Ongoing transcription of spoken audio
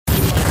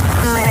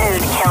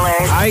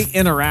I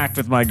interact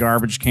with my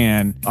garbage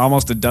can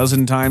almost a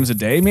dozen times a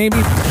day, maybe.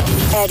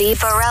 Eddie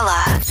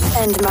Varela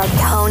and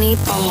Marconi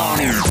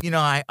Baloney. You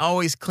know, I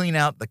always clean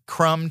out the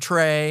crumb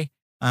tray.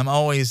 I'm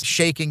always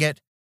shaking it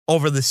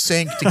over the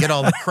sink to get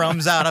all the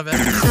crumbs out of it.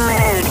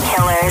 Mood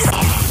killers.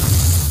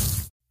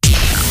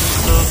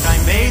 Look,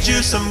 I made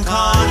you some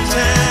content.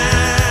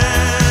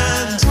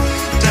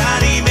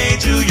 Daddy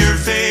made you your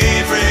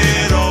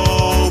favorite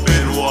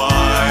open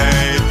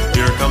wide.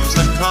 Here comes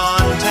the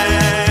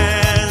content.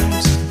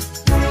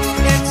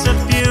 It's a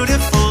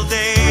beautiful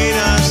day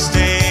to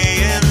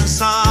stay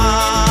inside.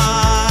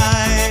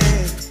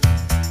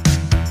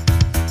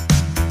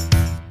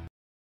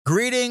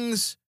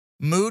 Greetings,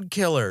 mood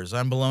killers.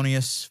 I'm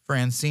Balonius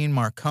Francine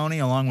Marconi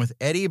along with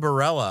Eddie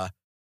Barella.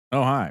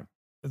 Oh, hi.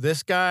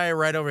 This guy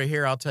right over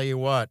here, I'll tell you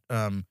what,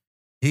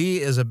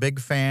 he is a big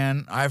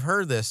fan. I've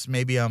heard this.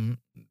 Maybe I'm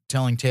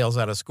telling tales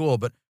out of school,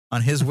 but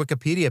on his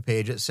Wikipedia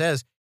page, it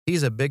says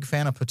he's a big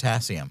fan of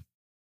potassium.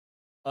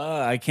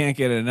 I can't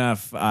get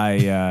enough. I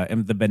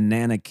am the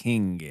Banana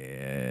King.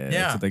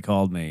 That's what they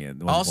called me. At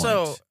one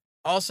point.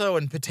 Also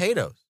in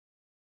potatoes.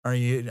 Are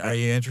you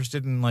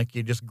interested in, like,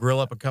 you just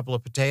grill up a couple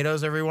of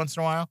potatoes every once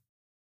in a while?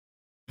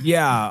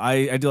 Yeah,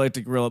 I do like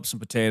to grill up some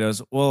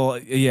potatoes. Well,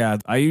 yeah,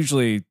 I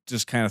usually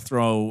just kind of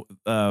throw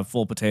a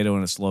full potato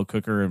in a slow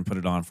cooker and put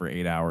it on for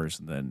 8 hours,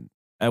 and then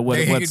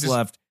what's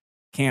left,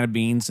 can of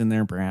beans in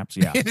there, perhaps.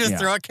 Yeah, you just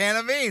throw a can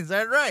of beans.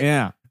 That's right.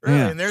 Yeah, really.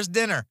 Yeah. And there's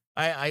dinner.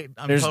 I'm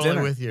there's totally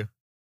dinner. with you.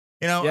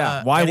 You know,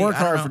 yeah. Why Eddie, work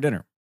hard for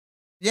dinner?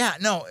 Yeah,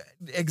 no,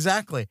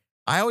 exactly.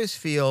 I always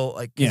feel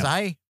like, because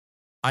I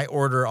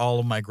order all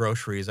of my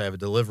groceries. I have a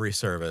delivery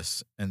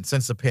service, and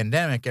since the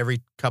pandemic, every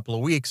couple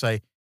of weeks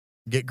I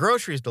get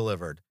groceries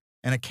delivered,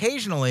 and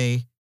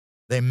occasionally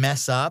they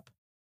mess up,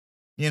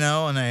 you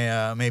know, and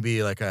they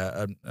maybe like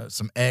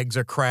some eggs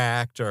are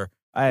cracked or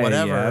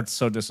whatever. Yeah, that's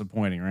so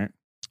disappointing, right?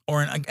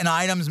 Or an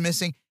item's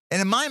missing.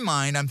 And in my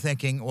mind, I'm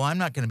thinking, well, I'm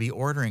not going to be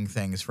ordering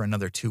things for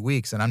another 2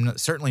 weeks, and I'm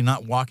certainly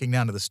not walking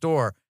down to the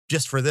store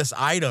just for this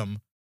item,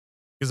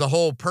 because the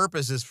whole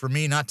purpose is for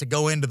me not to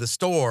go into the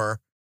store.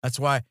 That's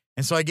why.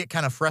 And so I get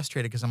kind of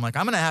frustrated because I'm like,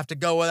 I'm going to have to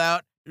go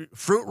without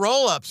fruit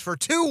roll-ups for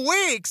 2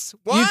 weeks.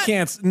 What? You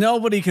can't.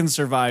 Nobody can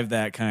survive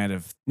that kind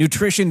of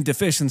nutrition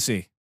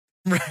deficiency.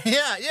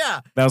 Yeah.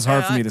 That was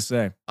hard for me to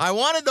say. I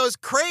wanted those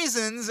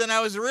craisins, and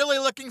I was really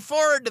looking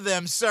forward to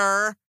them,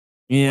 sir.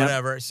 Yeah.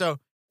 Whatever. So,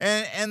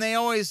 and they're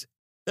always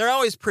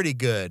pretty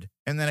good.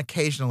 And then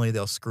occasionally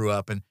they'll screw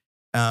up, and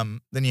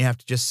then you have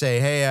to just say,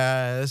 hey,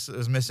 this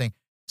is missing.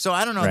 So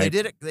I don't know.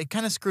 Right. They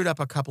kind of screwed up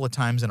a couple of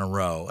times in a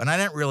row, and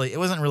it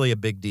wasn't really a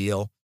big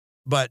deal,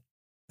 but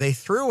they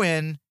threw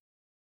in,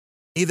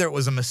 either it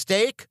was a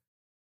mistake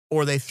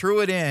or they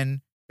threw it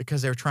in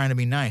because they were trying to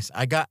be nice.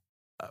 I got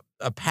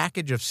a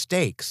package of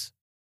steaks,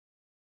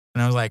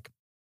 and I was like,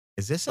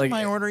 is this in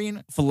my order?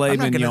 Filet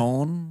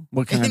mignon?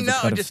 What kind of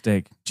cut of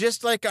steak?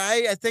 Just like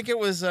I think it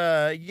was,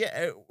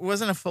 it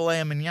wasn't a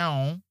filet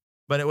mignon,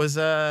 but it was,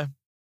 I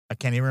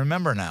can't even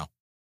remember now.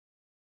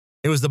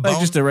 It was the bone.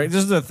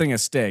 Just a thing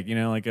of steak, you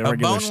know, like a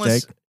regular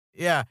boneless steak.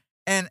 Yeah.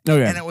 And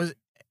it was,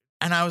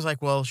 and I was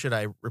like, well, should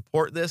I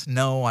report this?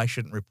 No, I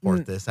shouldn't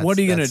report this. What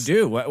are you going to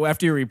do?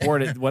 After you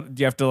report it, what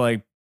do you have to,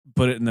 like,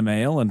 put it in the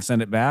mail and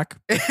send it back?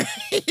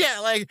 Yeah,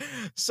 like,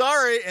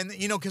 sorry. And,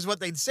 you know, because what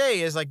they'd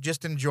say is, like,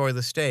 just enjoy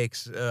the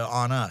steaks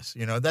on us.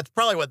 You know, that's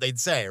probably what they'd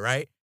say,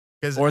 right?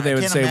 Or they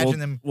would say,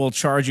 we'll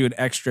charge you an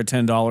extra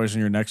 $10 in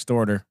your next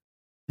order.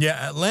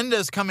 Yeah,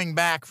 Linda's coming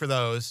back for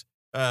those.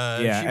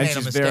 And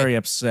she's very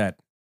upset.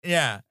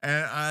 Yeah,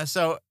 and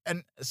so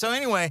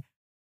anyway,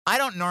 I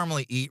don't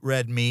normally eat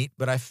red meat,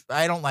 but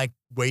I don't like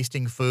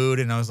wasting food,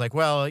 and I was like,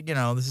 well, you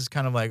know, this is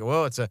kind of like,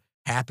 whoa, it's a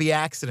happy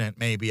accident,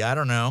 maybe, I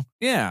don't know.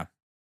 Yeah,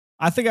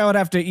 I think I would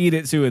have to eat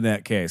it too in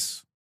that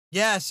case.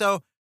 Yeah,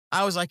 so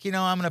I was like, you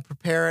know, I'm gonna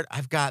prepare it.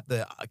 I've got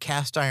the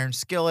cast iron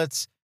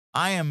skillets.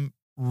 I am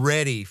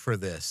ready for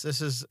this.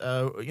 This is,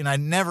 you know, I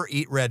never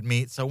eat red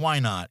meat, so why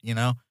not, you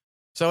know?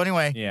 So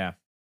anyway, yeah.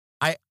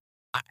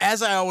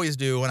 As I always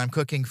do when I'm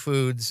cooking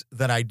foods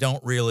that I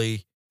don't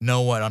really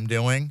know what I'm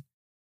doing,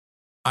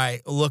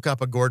 I look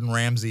up a Gordon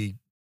Ramsay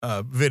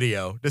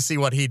video to see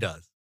what he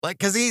does. Like,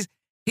 because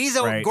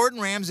Gordon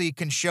Ramsay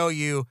can show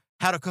you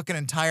how to cook an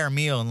entire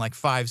meal in like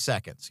 5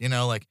 seconds. You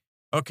know, like,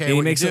 okay,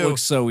 he makes it look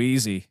so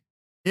easy.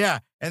 Yeah,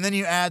 and then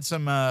you add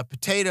some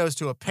potatoes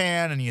to a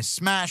pan and you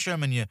smash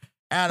them and you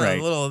add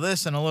a little of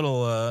this and a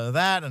little of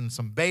that and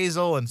some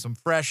basil and some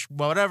fresh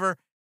whatever.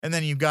 And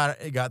then you got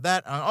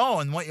that.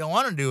 And what you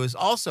want to do is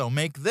also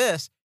make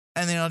this,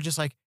 and then I'll just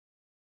like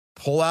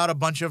pull out a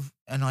bunch of,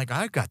 and like,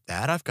 I've got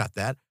that.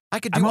 I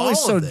could do I'm all always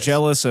of so this.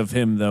 jealous of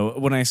him, though,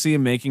 when I see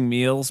him making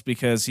meals,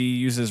 because he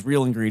uses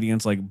real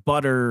ingredients like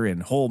butter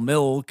and whole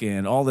milk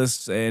and all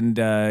this. And,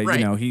 you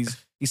know, he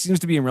seems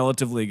to be in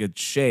relatively good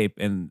shape,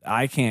 and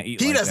I can't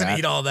eat He doesn't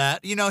eat all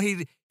that. You know,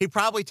 he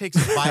probably takes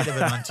a bite of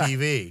it on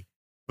TV,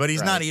 but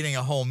he's not eating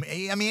a whole,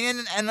 I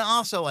mean, and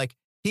also like,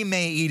 he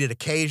may eat it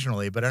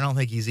occasionally, but I don't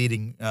think he's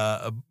eating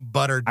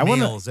buttered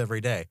meals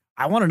every day.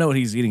 I want to know what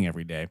he's eating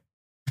every day.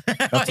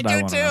 That's what I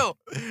I do know.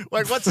 too.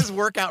 Like, what's his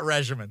workout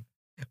regimen?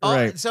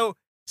 Right. So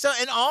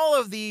in all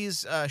of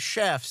these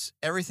chefs,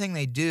 everything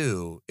they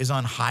do is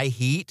on high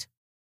heat.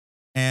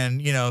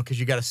 And, because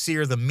you got to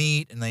sear the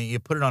meat and then you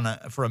put it on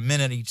for a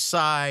minute each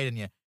side and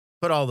you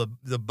put all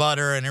the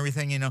butter and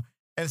everything,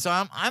 And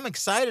so I'm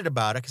excited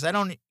about it because I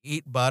don't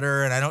eat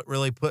butter and I don't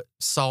really put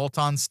salt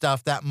on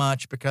stuff that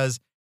much because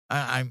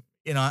I'm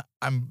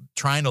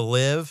trying to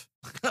live.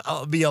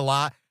 I'll be a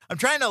lot. I'm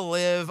trying to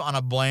live on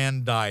a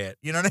bland diet.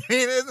 You know what I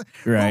mean?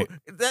 Right.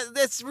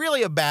 That's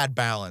really a bad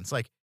balance.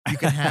 Like, you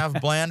can have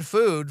bland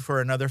food for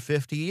another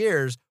 50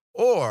 years,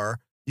 or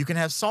you can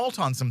have salt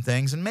on some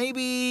things and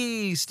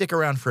maybe stick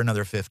around for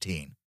another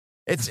 15.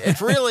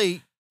 It's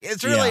really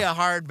a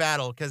hard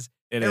battle because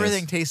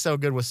everything tastes so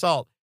good with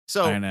salt.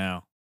 So I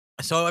know.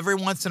 So every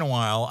once in a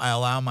while, I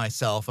allow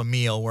myself a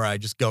meal where I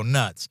just go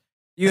nuts.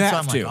 You And so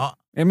have I'm to. like,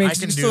 I mean, I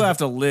can you do still have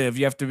to live.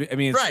 You have to. I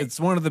mean, Right. it's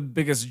one of the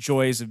biggest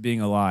joys of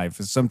being alive.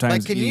 Is sometimes.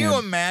 Like, can eating you a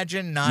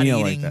imagine not meal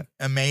like eating that.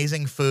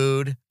 amazing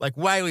food? Like,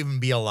 why even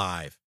be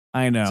alive?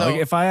 I know. So-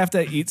 Like, if I have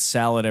to eat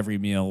salad every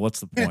meal, what's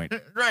the point?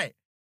 Right.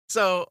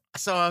 So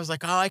I was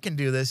like, oh, I can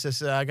do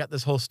this. I got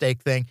this whole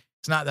steak thing.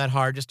 It's not that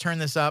hard. Just turn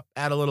this up,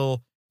 add a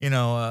little,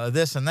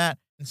 this and that.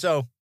 And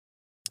so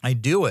I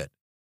do it,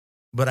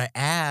 but I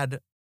add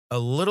a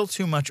little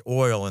too much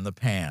oil in the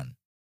pan.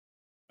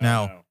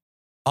 Now,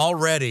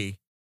 already,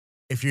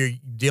 if you're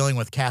dealing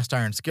with cast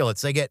iron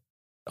skillets, they get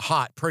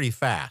hot pretty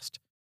fast.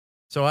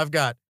 So I've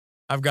got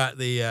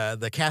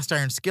the cast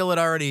iron skillet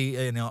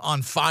already,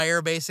 on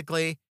fire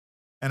basically,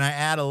 and I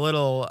add a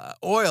little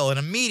oil, and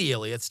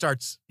immediately it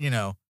starts,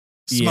 smoke.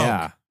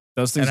 Yeah,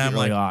 those things And get I'm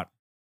really like, hot.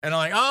 And I'm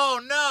like,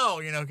 oh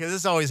no, because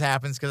this always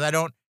happens because I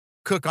don't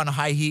cook on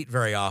high heat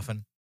very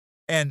often,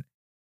 and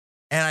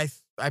I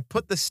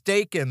put the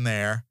steak in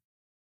there,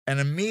 and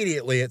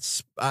immediately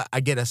I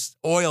get a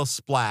oil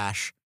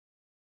splash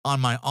on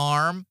my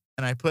arm,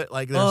 and I put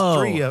like there's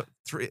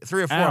three or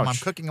four of them. I'm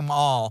Ouch. cooking them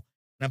all,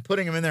 and I'm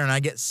putting them in there, and I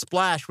get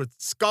splashed with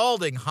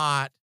scalding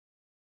hot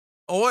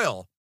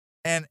oil,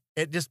 and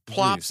it just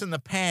plops Jeez. in the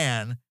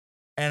pan,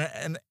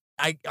 and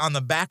I on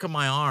the back of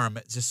my arm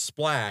it just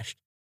splashed,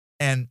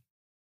 and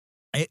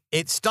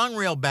it stung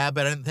real bad,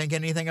 but I didn't think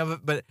anything of it.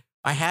 But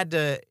I had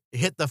to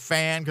hit the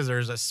fan because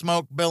there's a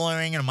smoke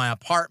billowing in my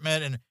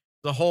apartment and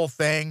the whole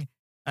thing.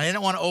 I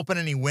didn't want to open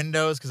any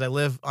windows because I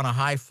live on a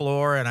high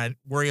floor and I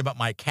worry about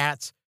my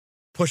cats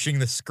pushing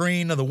the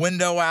screen of the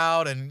window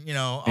out and,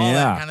 all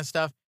that kind of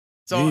stuff.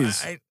 So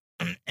Jeez.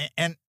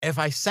 and if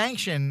I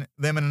sanction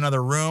them in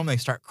another room, they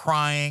start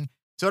crying.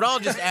 So it all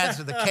just adds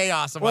to the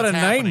chaos of What what's a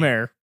happening.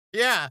 nightmare.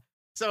 Yeah.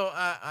 So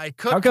I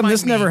cooked How come my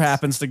this never meats.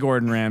 happens to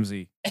Gordon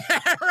Ramsay?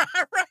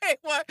 Right.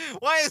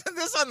 Why isn't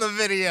this on the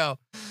video?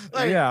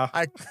 Yeah.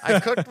 I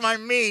cooked my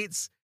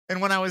meats,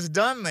 and when I was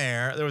done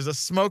there was a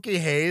smoky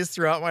haze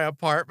throughout my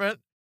apartment.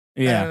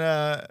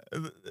 Yeah.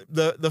 And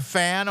the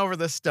fan over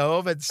the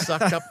stove had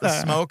sucked up the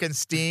smoke and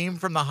steam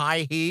from the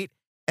high heat,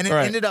 and it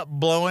Right. ended up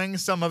blowing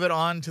some of it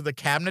onto the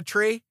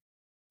cabinetry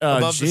Oh,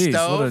 above the jeez,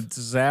 stove. what a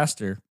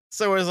disaster.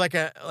 So it was like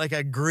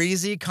a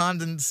greasy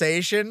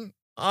condensation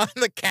on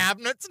the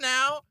cabinets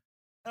now.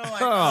 And I'm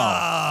like,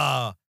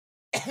 oh.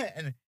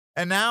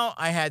 And now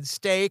I had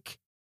steak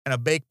and a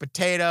baked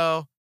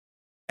potato,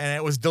 and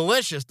it was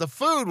delicious. The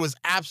food was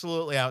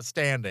absolutely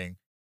outstanding,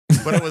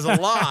 but it was a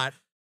lot.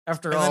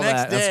 After And all the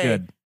next that, that's day-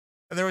 good.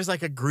 And there was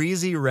like a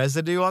greasy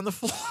residue on the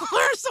floor,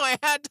 so I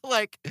had to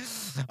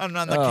on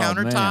the Oh,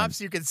 countertops,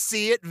 man. you could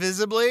see it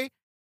visibly.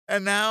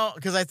 And now,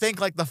 because I think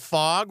the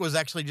fog was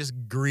actually just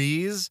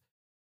grease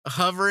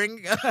hovering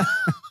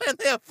in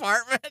the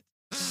apartment.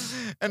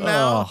 And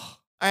now Oh,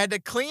 I had to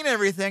clean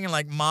everything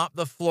and mop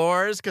the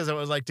floors because it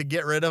was to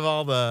get rid of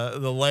all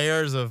the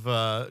layers of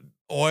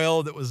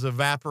oil that was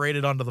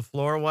evaporated onto the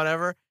floor or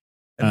whatever.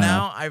 And Uh-huh.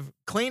 now I've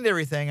cleaned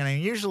everything, and I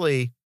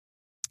usually,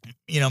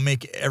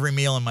 make every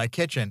meal in my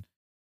kitchen.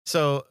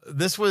 So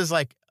this was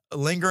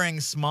lingering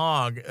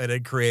smog it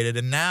had created,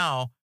 and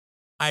now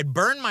I'd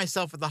burned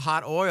myself with the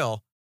hot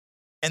oil.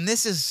 And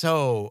this is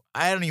so,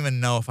 I don't even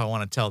know if I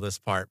want to tell this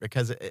part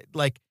because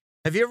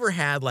have you ever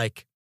had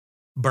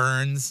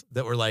burns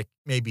that were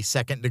maybe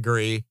 2nd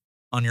degree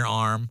on your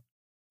arm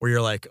where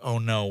you're like, oh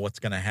no, what's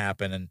going to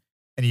happen?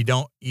 And you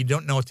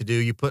don't know what to do.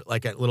 You put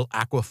a little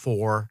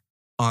Aquaphor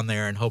on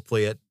there and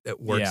hopefully it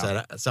works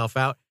itself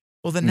out.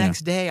 Well, the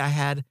next day I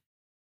had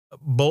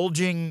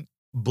bulging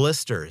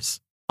blisters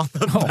on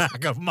the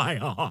back of my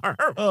arm.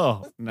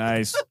 oh,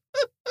 nice.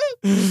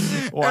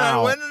 And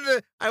Wow.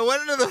 I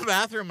went into the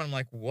bathroom and I'm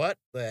like, what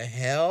the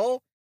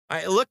hell?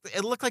 It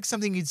looked like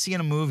something you'd see in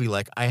a movie.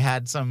 I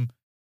had some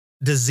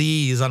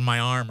disease on my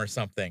arm or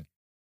something.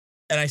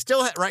 And I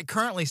still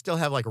currently still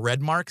have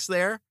red marks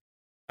there.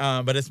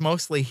 But it's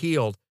mostly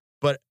healed.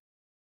 But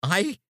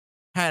I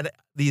had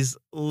these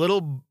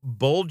little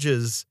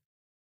bulges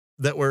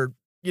that were,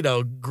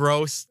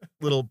 gross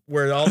little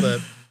where all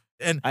the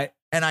and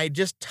I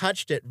just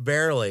touched it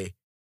barely,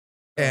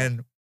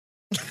 and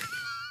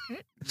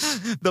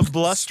the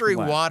blustery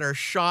water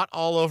shot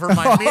all over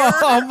my mirror.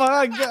 Oh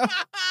my god.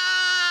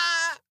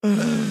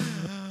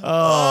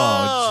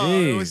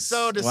 jeez. It was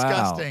so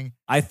disgusting. Wow.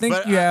 I think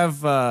you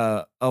have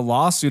a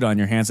lawsuit on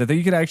your hands. I think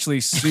you could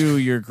actually sue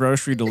your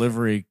grocery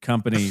delivery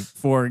company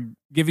for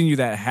giving you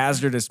that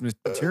hazardous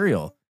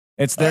material.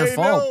 It's their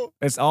fault.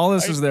 It's all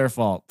this is their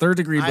fault.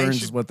 3rd-degree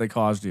burns is what they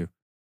caused you.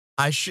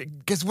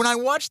 Because when I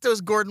watch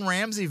those Gordon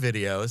Ramsay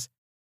videos,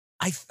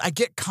 I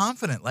get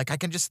confident, like I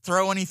can just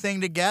throw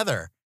anything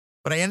together.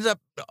 But I ended up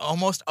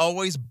almost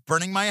always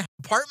burning my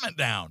apartment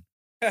down.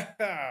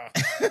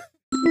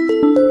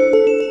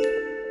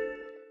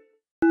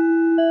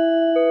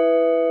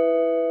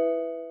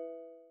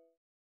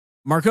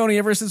 Marconi,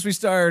 ever since we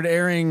started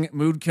airing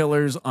Mood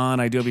Killers on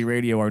Adobe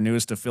Radio, our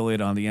newest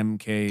affiliate on the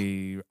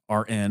MKRN,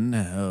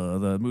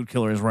 the Mood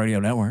Killers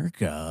Radio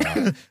Network.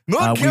 Mood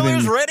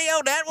Killers Radio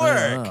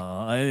Network!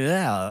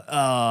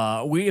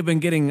 We have been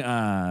getting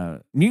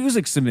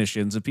music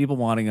submissions of people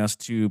wanting us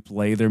to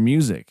play their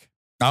music.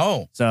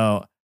 Oh.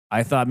 So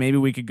I thought maybe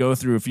we could go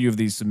through a few of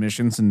these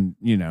submissions and,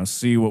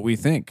 see what we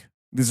think.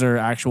 These are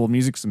actual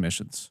music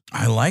submissions.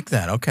 I like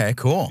that. Okay,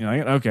 cool. You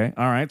like it? Okay.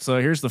 All right. So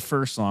here's the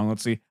first song.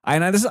 Let's see.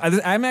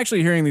 I'm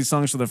actually hearing these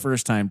songs for the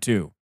first time,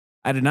 too.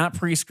 I did not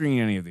pre-screen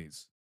any of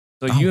these.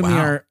 So you and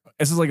me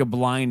this is like a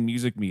blind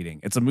music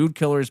meeting. It's a Mood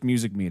Killers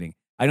music meeting.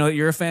 I know that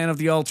you're a fan of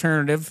the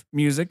alternative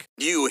music.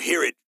 You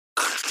hear it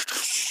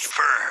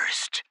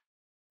first.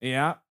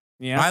 Yeah.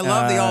 I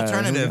love the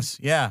alternatives.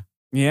 Yeah.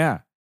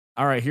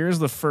 All right, here's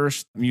the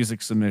first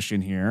music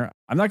submission here.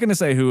 I'm not going to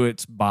say who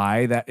it's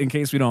by, that in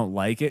case we don't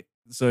like it.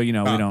 So, we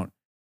don't.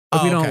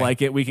 If we don't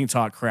like it, we can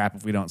talk crap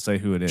if we don't say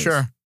who it is.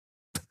 Sure.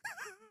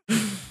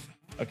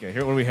 Okay,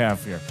 here, what do we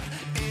have here?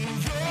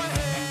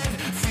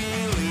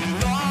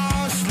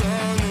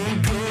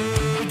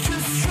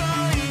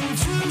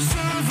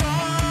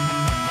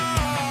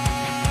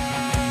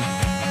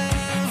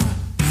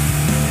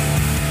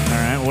 All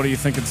right, what are you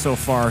thinking so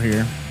far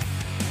here?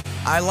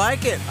 I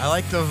like it. I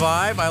like the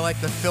vibe. I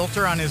like the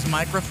filter on his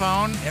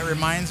microphone. It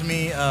reminds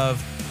me of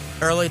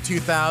early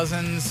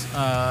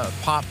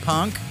 2000s pop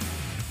punk.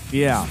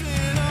 Yeah.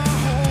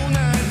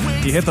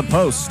 You hit the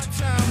post.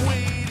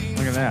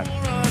 Look at that.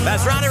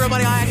 That's right,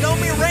 everybody.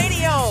 Adobe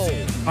Radio.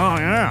 Oh,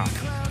 yeah.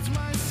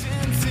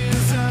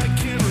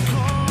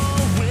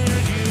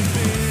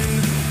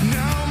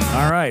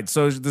 All right.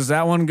 So does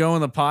that one go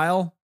in the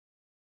pile?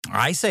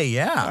 I say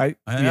yeah. Okay.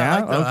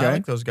 I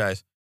like those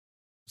guys.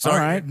 So all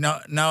right.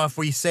 Now, if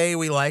we say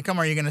we like them,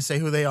 are you going to say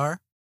who they are?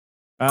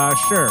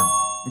 Sure.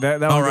 That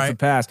one gets a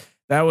pass.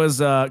 That was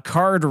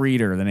Card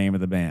Reader, the name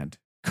of the band.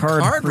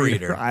 Card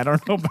Reader. I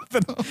don't know about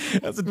that.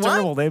 That's a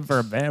terrible name for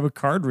a band with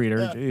Card Reader.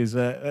 Yeah.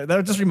 Jeez,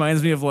 that just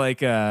reminds me of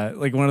like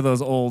one of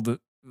those old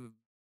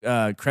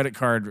credit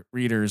card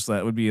readers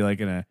that would be like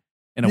in a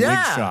wig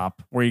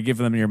shop where you give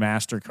them your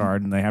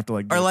MasterCard and they have to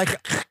or like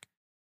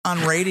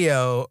on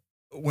radio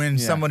when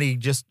somebody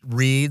just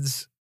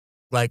reads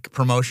like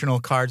promotional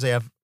cards. They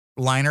have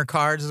liner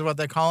cards is what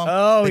they call them.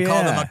 Oh, they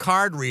call them a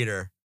card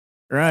reader.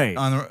 Right.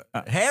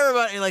 Hey,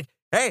 everybody,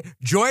 hey,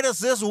 join us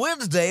this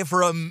Wednesday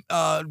for a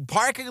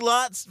parking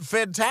lot's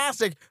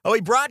fantastic. We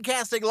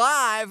broadcasting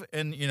live.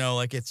 And,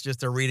 it's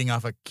just a reading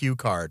off a cue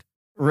card.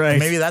 Right.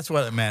 Maybe that's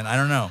what it meant. I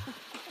don't know.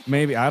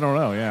 Maybe. I don't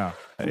know. Yeah.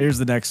 Here's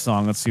the next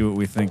song. Let's see what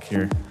we think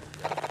here.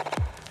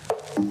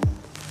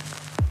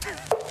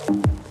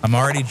 I'm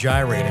already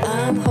gyrating.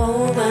 I'm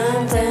home,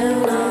 I'm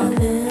down on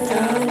the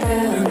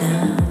ground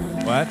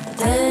now. What?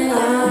 Then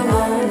I'm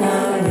on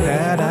my way.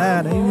 I'm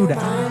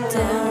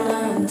down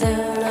on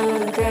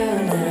the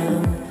ground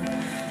now.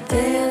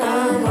 Then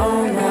I'm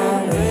on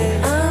my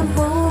way. I'm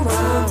home,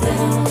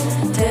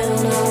 I'm down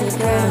on the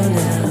ground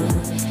now.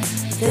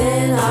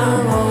 Then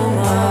I'm on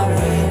my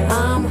way.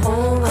 I'm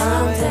home,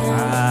 I'm down.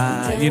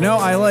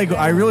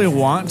 I really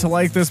want to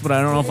like this, but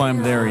I don't know if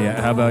I'm there yet.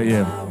 How about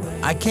you?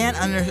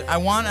 I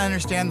want to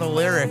understand the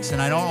lyrics,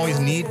 and I don't always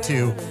need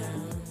to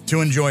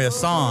enjoy a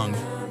song.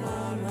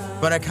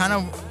 But I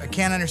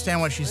can't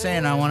understand what she's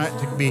saying. I want it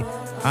to be,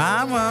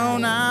 I'm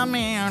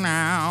here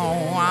now.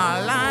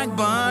 I like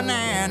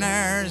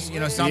bananas.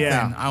 Something.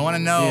 Yeah. I want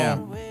to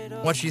know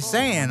what she's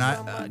saying.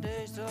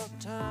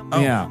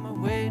 Yeah.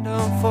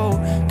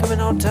 Coming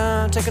on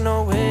time, taking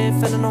away,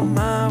 feeling on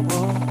my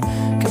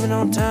road. Coming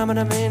on time, and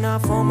I may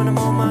not form, and I'm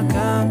on my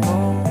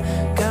combo.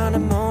 Got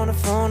him on the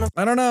phone.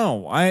 I don't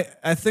know. I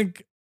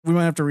think we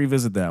might have to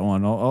revisit that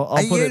one. I'll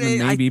put it in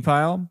the maybe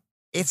pile.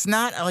 It's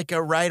not like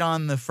a right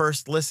on the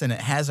first listen.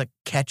 It has a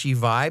catchy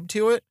vibe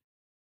to it,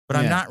 but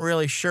I'm not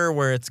really sure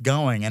where it's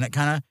going. And it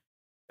kind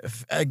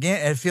of,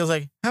 again, it feels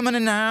like, it's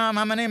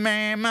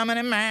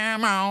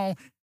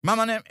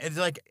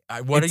like,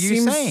 what are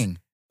you saying?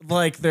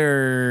 Like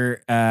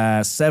they're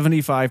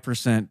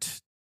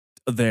 75%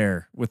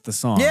 there with the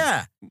song.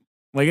 Yeah.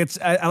 Like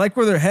I like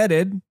where they're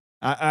headed.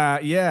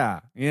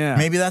 Yeah.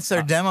 Maybe that's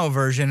their demo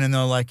version, and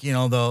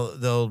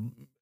they'll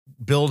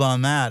build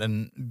on that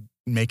and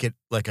make it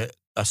like a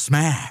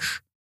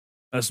smash.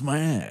 A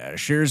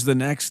smash. Here's the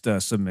next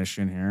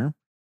submission here.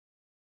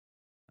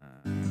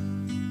 All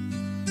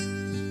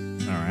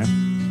right.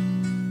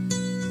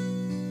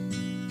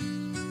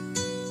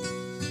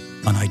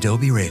 On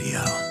Adobe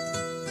Radio.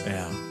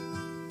 Yeah.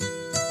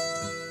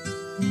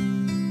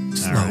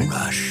 Slow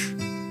rush.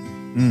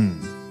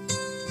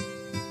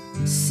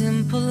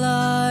 Simple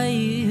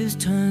lives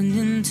turned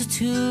into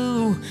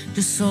two.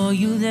 Just saw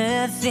you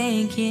there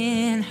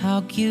thinking,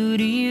 how cute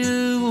are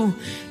you?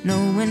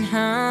 Knowing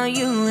how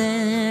you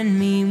and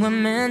me were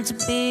meant to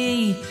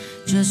be.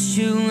 Just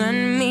you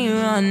and me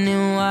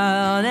running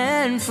wild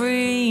and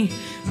free.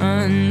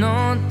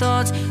 Unknown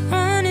thoughts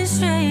running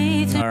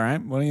straight through. All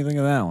right. What do you think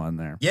of that one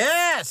there?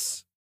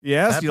 Yes.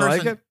 Yes, That you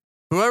like person- it?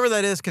 Whoever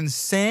that is can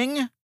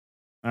sing.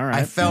 All right.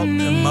 I felt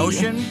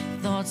emotion.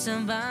 Thoughts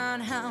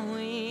about how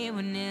we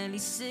were nearly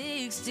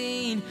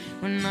 16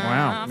 when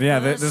Wow. I Yeah,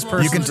 first this was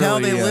person- You can tell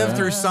they really, lived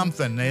through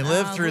something. They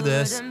lived through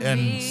this,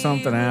 and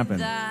Something happened.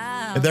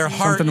 their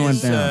heart Something went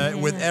is down.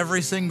 with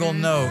every single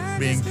note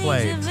being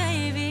played.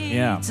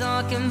 Yeah.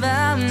 Talking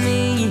about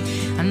me,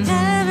 I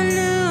never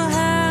knew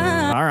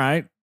how. All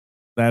right.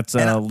 That's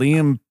And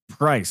Liam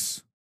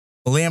Price.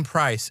 Liam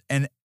Price,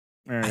 and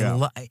There you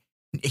go.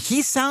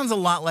 he sounds a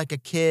lot like a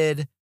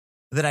kid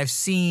that I've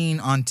seen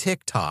on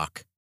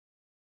TikTok.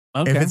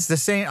 Okay. If it's the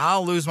same,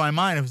 I'll lose my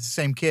mind if it's the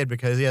same kid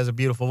because he has a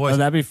beautiful voice. Oh,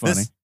 that'd be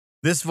funny.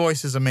 This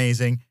voice is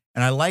amazing,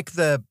 and I like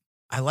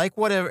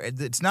whatever.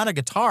 It's not a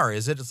guitar,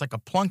 is it? It's like a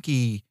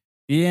plunky.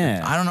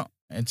 Yeah. I don't know.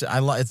 It's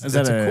Is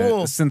that a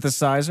cool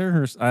synthesizer?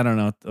 Or, I don't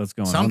know what's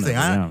going something.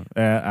 on.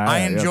 there. I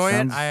enjoy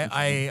sounds- it.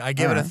 I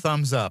give it a Alright.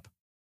 thumbs up.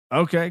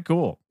 Okay,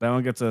 cool. That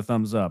one gets a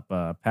thumbs up.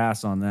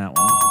 Pass on that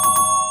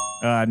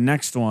one.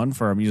 Next one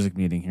for our music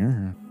meeting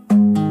here.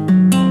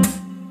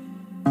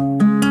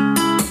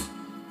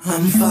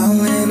 I'm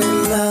falling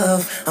in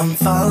love, I'm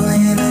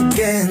falling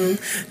again.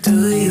 Do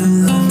you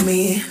love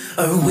me?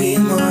 Are we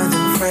more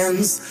than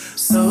friends?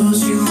 So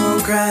you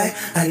won't cry,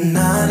 I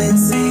nod and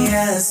say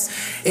yes.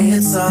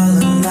 It's all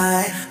a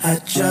lie, I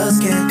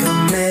just can't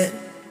commit.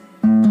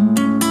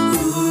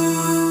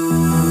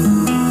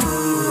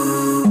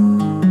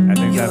 I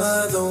think You're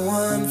that's the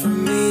one for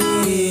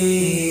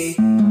me.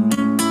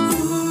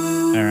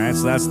 all right.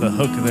 So that's the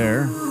hook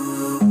there.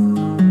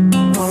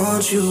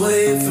 Won't you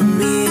wait for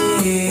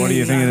me? What are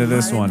you thinking of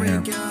this one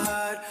here?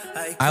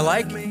 I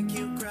like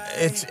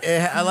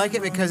I like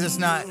it because it's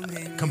not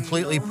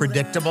completely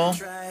predictable.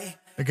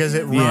 Because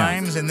it Yeah.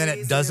 rhymes and then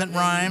it doesn't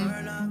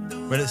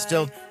rhyme, but it's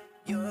still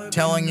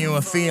telling you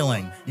a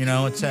feeling. You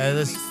know, it's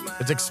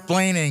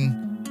explaining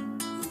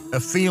a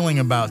feeling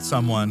about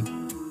someone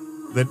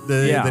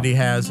that he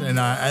has, and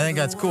I think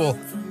that's cool.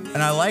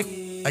 And I like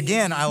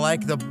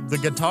the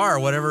guitar,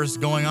 whatever's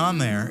going on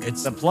there.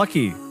 It's The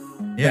plucky.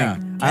 yeah.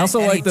 thing. I also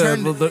And like he the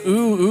turned-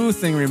 ooh ooh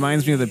thing.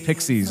 Reminds me of the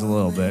Pixies a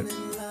little bit.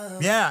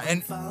 Yeah,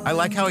 and I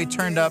like how he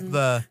turned up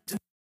the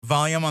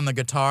volume on the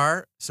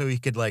guitar so he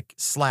could like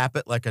slap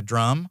it like a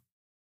drum.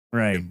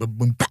 Right. Boom,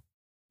 boom, bah.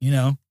 You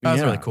know, that was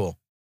Yeah. really cool.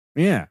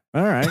 Yeah.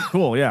 All right.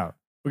 Cool. Yeah.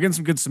 We're getting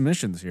some good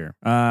submissions here.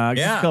 Just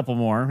Yeah. a couple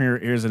more.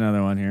 Here's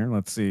another one here.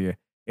 Let's see.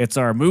 It's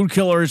our Mood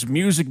Killers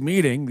music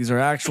meeting. These are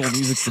actual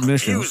music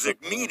submissions.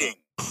 Music meeting.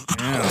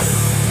 Yeah.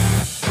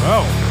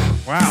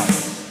 Oh, wow.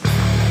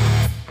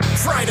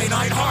 Friday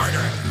Night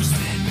Harder.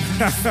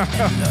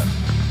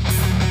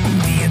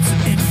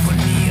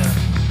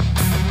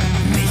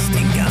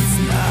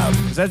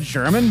 Is that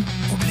German?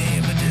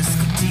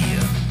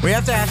 We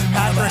have to ask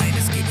Patrick.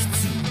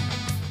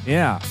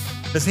 Yeah.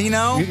 Does he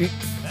know?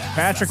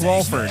 Patrick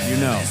Walford, you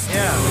know.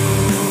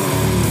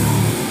 Yeah.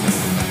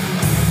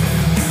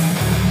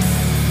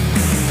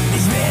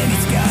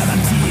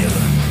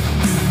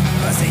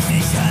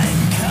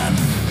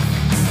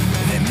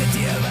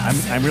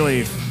 I'm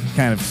really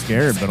kind of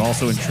scared, but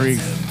also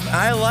intrigued.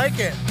 I like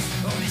it.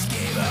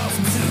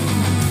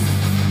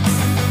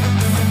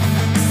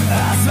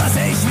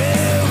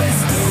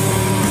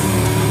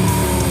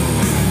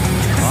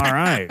 All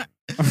right.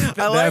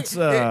 I like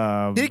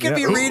That's he could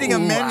be yeah. reading a Ooh,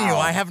 menu. wow.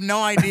 I have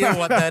no idea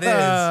what that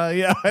is,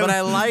 Yeah, but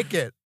I like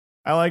it.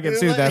 I like it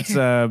too. That's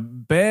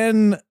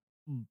Ben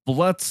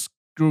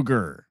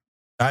Blutzkruger.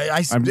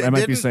 I might be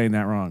didn't- saying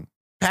that wrong.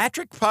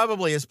 Patrick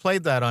probably has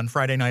played that on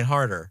Friday Night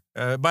Harder.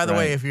 By the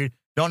way, Right. if you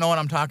don't know what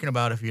I'm talking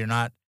about, if you're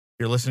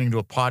listening to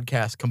a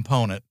podcast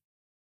component,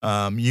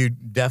 you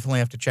definitely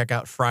have to check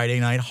out Friday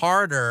Night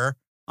Harder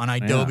on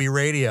Adobe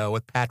Radio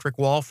with Patrick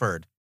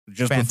Walford.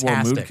 Just before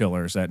Fantastic. Mood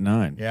Killers at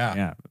 9. Yeah.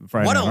 Yeah.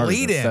 Friday What Night a Harder's at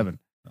lead-in. 7.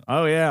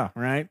 Oh, yeah.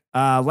 Right.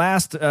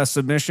 Last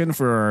submission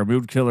for our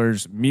Mood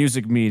Killers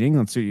music meeting.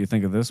 Let's see what you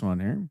think of this one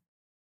here.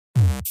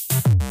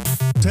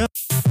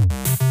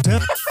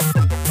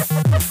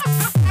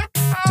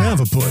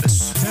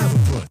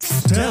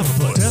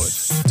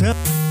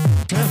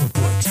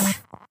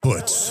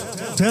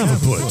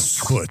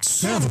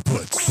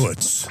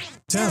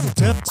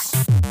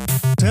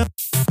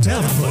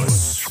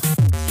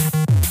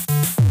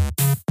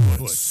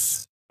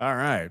 All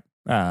right.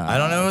 I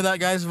don't know who that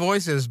guy's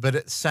voice is, but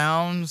it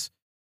sounds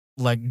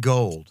like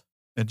gold.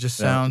 It just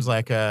sounds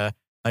like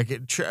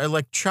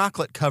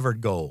chocolate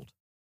covered gold.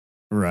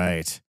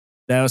 Right.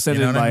 That was sent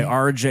You know in what I by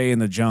RJ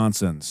and the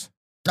Johnsons.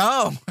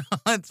 Oh,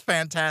 that's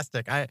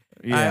fantastic. I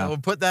will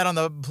put that on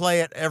the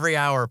play it every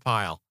hour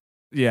pile.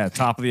 Yeah.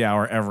 Top of the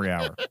hour, every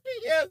hour.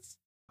 Yes.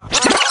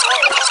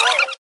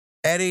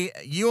 Eddie,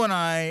 you and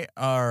I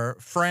are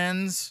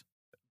friends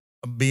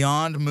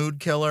beyond mood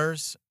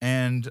killers,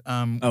 and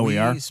we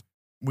are?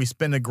 We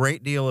spend a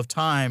great deal of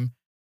time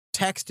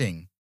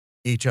texting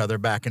each other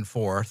back and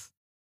forth,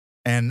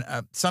 and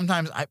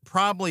sometimes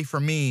for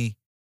me,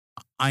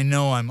 I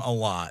know I'm a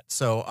lot,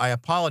 so I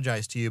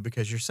apologize to you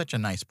because you're such a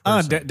nice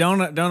person.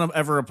 Don't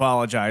ever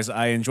apologize.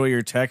 I enjoy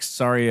your text.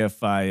 Sorry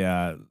if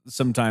I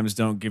sometimes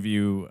don't give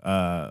you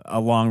a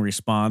long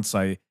response.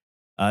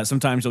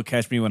 Sometimes you'll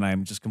catch me when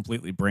I'm just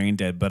completely brain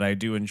dead, but I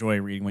do enjoy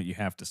reading what you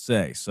have to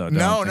say. So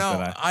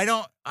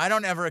I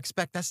don't ever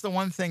expect. That's the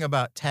one thing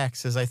about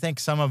text is I think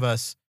some of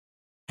us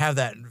have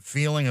that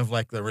feeling of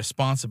like the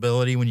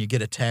responsibility when you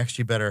get a text,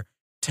 you better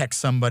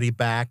text somebody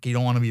back. You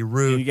don't want to be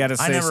rude. You got to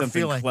say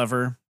something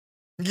clever.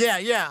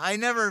 Yeah. I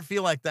never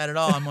feel like that at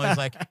all. I'm always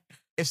like,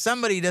 if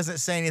somebody doesn't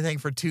say anything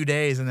for 2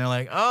 days and they're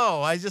like,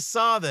 oh, I just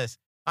saw this,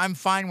 I'm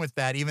fine with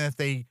that, even if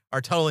they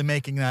are totally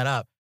making that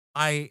up.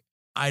 That's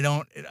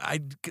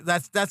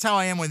how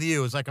I am with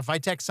you. It's like if I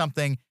text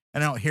something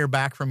and I don't hear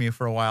back from you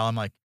for a while, I'm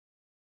like,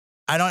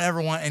 I don't ever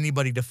want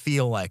anybody to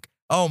feel like,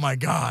 oh my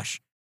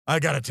gosh, I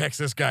got to text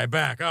this guy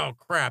back. Oh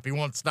crap, he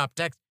won't stop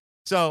texting.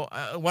 So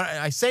when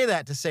I say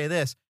that to say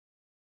this,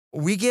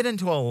 we get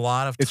into a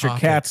lot of It's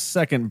topics. Your cat's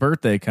second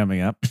birthday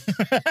coming up.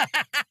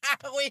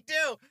 We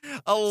do.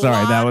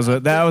 Sorry,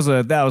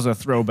 that was a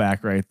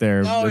throwback right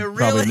there. No, it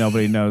Probably really,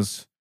 nobody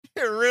knows.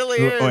 It really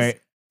is. Wait,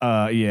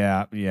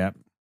 yeah.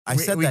 I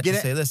said that to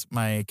say this.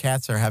 My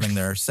cats are having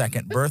their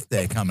second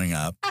birthday coming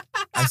up.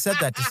 I said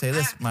that to say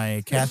this.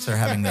 My cats are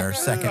having their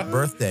second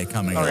birthday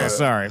coming up. Okay,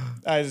 sorry.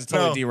 I just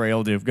totally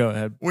derailed you. Go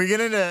ahead. We get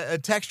into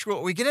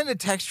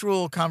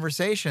textual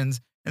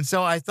conversations, and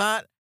so I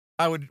thought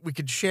we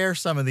could share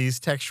some of these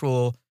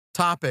textual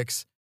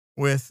topics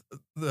with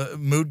the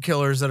mood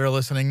killers that are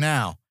listening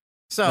now.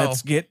 So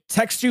let's get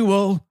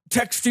textual.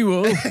 I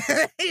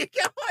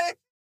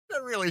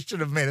really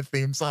should have made a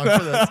theme song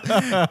for this.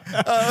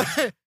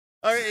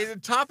 All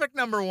right, topic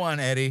number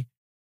 1, Eddie.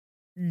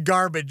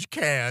 Garbage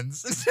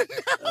cans.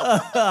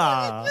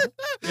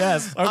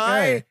 Yes,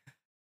 okay.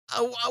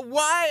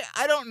 Why?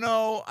 I don't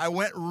know. I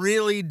went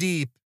really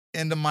deep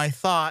into my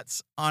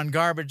thoughts on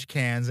garbage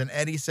cans, and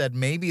Eddie said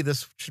maybe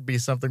this should be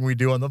something we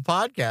do on the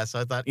podcast. So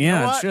I thought, yeah,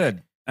 you know it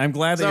should. I'm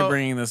glad that you're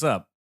bringing this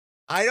up.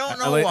 I don't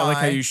know why. I like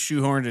how you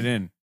shoehorned it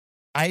in.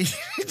 I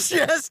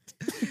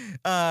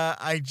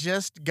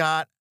just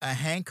got a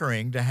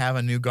hankering to have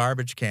a new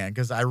garbage can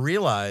because I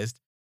realized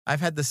I've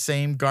had the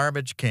same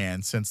garbage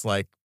can since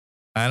like,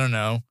 I don't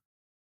know,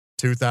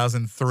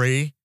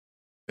 2003.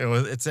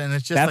 It's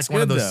just That's like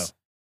one of those though.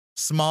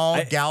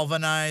 small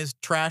galvanized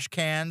trash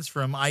cans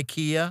from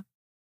IKEA.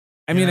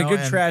 I mean, a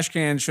good trash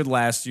can should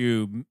last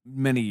you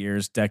many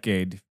years,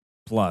 decade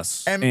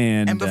plus.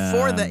 And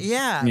before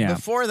that,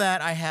 before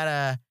that, I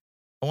had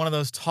one of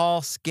those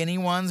tall, skinny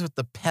ones with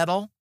the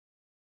pedal,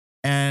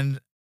 and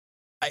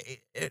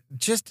it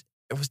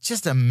was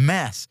just a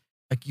mess.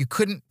 Like you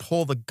couldn't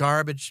pull the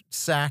garbage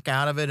sack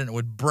out of it, and it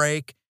would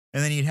break,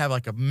 and then you'd have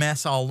like a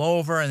mess all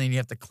over, and then you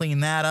have to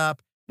clean that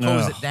up,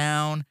 hose it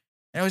down.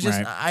 And it was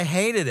just, I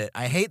hated it.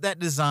 I hate that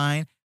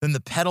design. Then the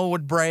pedal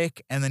would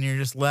break, and then you're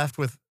just left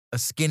with a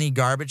skinny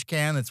garbage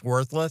can that's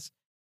worthless.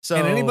 So,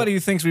 and anybody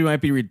who thinks we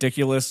might be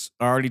ridiculous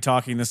already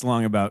talking this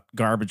long about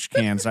garbage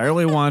cans, I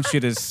really want you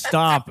to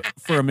stop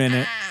for a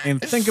minute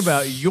and think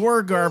about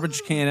your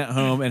garbage can at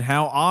home and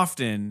how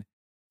often.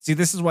 See,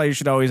 this is why you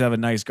should always have a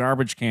nice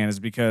garbage can, is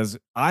because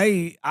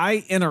I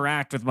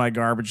interact with my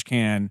garbage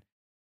can,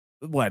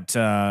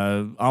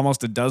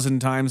 almost a dozen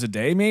times a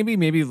day,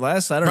 maybe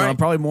less. I don't know.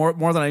 Probably more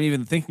than I'm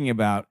even thinking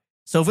about.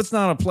 So if it's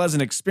not a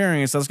pleasant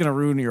experience, that's going to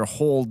ruin your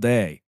whole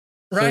day.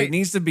 Right. So it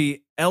needs to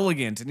be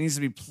elegant. It needs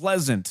to be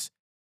pleasant.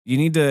 You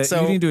need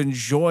to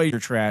enjoy your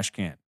trash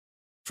can.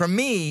 For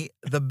me,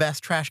 the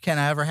best trash can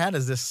I ever had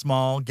is this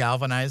small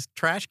galvanized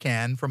trash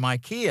can from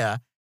IKEA.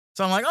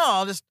 So I'm like,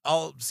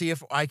 I'll see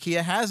if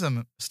IKEA has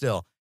them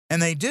still. And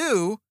they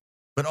do,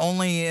 but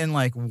only in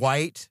like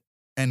white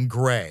and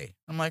gray.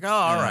 I'm like,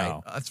 all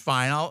right, that's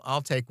fine.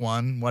 I'll take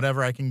one,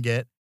 whatever I can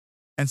get.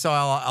 And so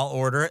I'll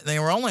order it. They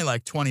were only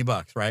like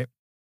 $20, right?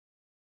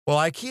 Well,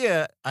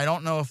 IKEA, I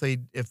don't know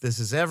if this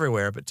is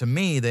everywhere, but to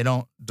me, they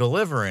don't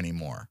deliver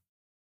anymore.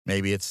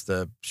 Maybe it's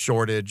the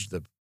shortage,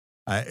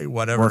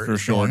 whatever. Worker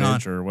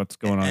shortage or what's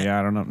going on. Yeah,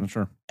 I don't know. I'm not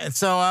sure. And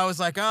so I was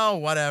like, oh,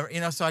 whatever.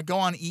 So I go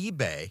on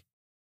eBay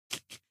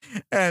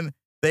and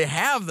they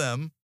have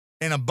them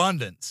in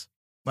abundance.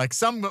 Like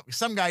some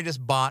guy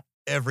just bought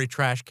every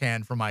trash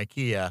can from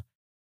IKEA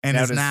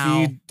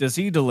and does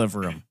he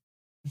deliver them?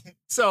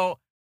 So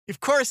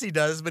of course he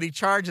does, but he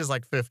charges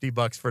like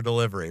 $50 for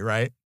delivery,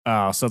 right?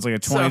 Oh, so it's like a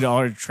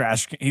 $20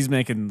 trash can. He's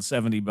making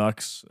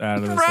 $70 out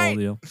of this whole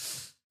deal.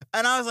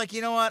 And I was like,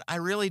 you know what? I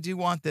really do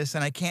want this.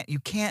 And you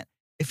can't,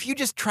 if you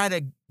just try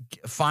to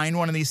find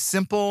one of these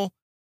simple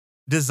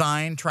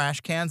design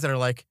trash cans that are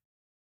like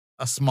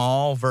a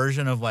small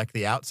version of like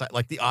the outside,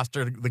 like the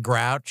Oscar the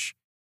Grouch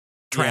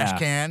trash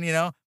can,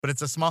 but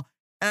it's a small,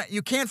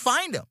 you can't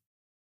find them.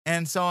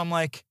 And so I'm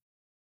like,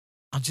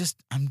 I'll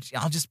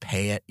just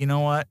pay it. You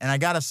know what? And I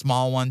got a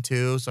small one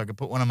too, so I could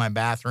put one in my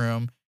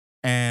bathroom.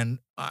 And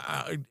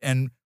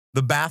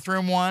the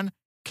bathroom one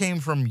came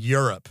from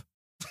Europe,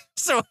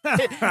 so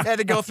I had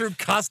to go through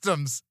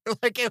customs.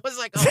 Like it was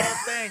like a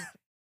whole thing.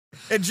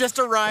 It just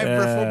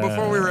arrived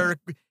before we were.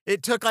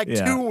 It took like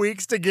 2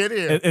 weeks to get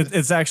here.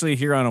 It's actually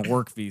here on a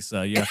work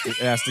visa. It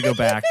has to go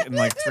back in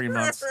like 3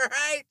 months.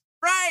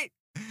 Right.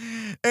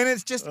 And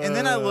it's just, and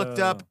then I looked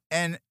up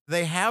and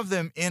they have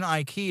them in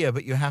IKEA,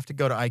 but you have to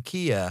go to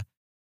IKEA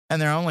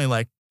and they're only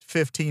like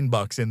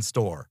 $15 in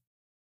store.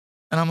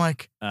 And I'm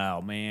like,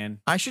 oh man,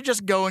 I should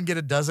just go and get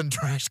a dozen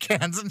trash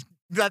cans. And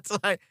that's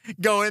what I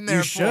go in there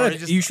you for.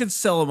 Should. You should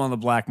sell them on the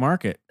black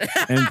market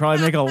and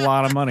probably make a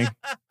lot of money.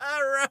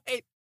 All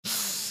right.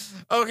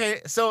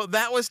 Okay, so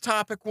that was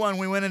topic one.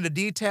 We went into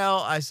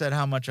detail. I said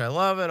how much I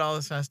love it, all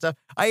this kind of stuff.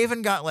 I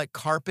even got like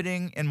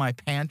carpeting in my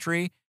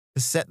pantry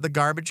to set the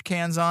garbage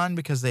cans on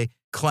because they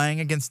clang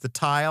against the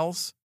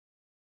tiles.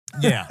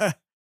 Yeah,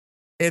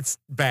 it's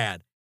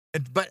bad.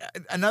 But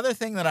another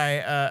thing that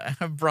I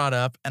have brought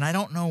up, and I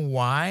don't know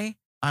why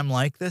I'm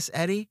like this,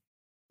 Eddie,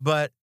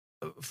 but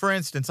for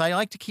instance, I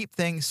like to keep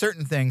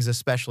certain things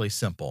especially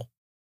simple.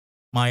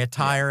 My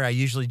attire, I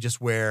usually just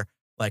wear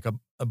like a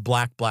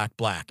black,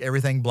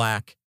 everything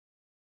black,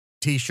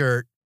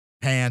 t-shirt,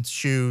 pants,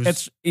 shoes.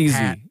 It's easy.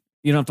 Hat.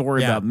 You don't have to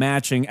worry about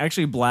matching.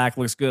 Actually, black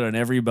looks good on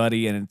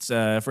everybody, and it's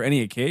for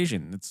any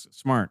occasion. It's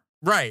smart.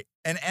 Right.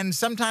 And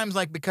sometimes,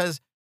 like, because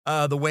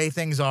the way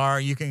things are,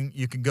 you can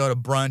go to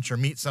brunch or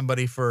meet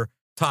somebody for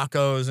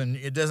tacos, and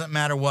it doesn't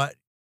matter what.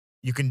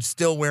 You can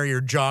still wear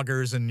your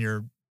joggers and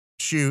your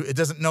shoe.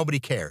 Nobody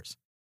cares.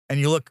 And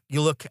you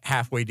look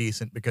halfway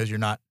decent because you're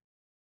not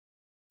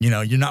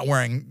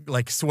wearing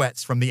like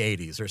sweats from the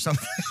 80s or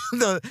something.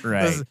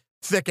 Those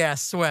thick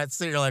ass sweats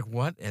that you're like,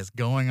 what is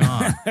going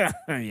on?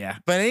 Yeah.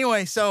 But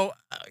anyway, so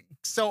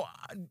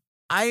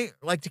I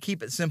like to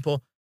keep it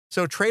simple.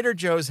 So Trader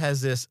Joe's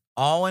has this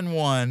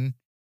all-in-one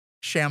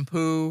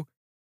shampoo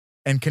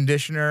and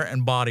conditioner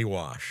and body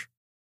wash.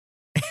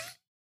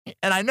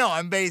 And I know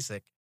I'm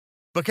basic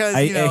because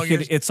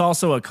it's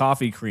also a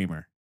coffee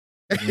creamer.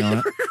 You know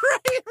what? Right,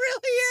 it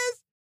really is.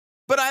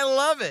 But I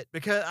love it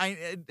because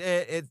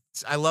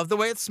I love the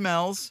way it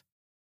smells.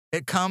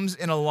 It comes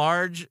in a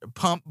large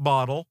pump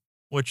bottle,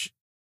 which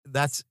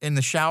that's in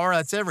the shower.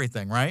 That's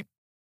everything, right?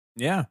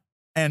 Yeah.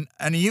 And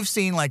you've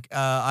seen like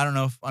I don't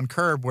know if on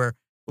Curb where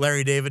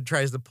Larry David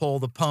tries to pull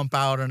the pump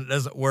out and it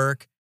doesn't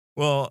work.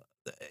 Well,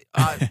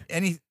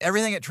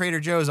 everything at Trader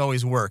Joe's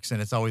always works and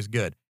it's always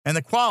good. And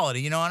the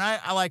quality, and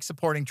I like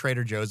supporting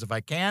Trader Joe's if I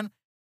can.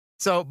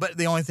 So, but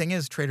the only thing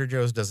is Trader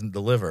Joe's doesn't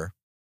deliver.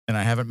 And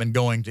I haven't been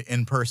going to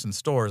in-person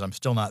stores. I'm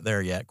still not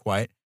there yet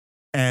quite.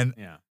 And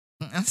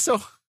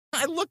so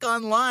I look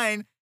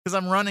online because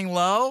I'm running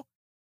low.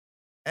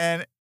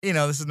 And,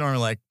 this is normally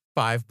like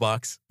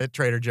 $5 at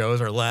Trader Joe's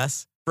or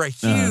less for a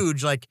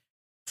huge, like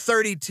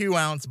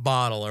 32-ounce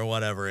bottle or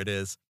whatever it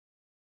is.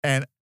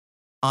 And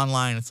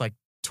online, it's like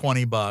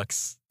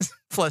 $20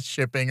 plus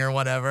shipping or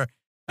whatever.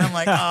 And I'm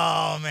like,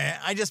 oh, man,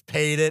 I just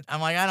paid it.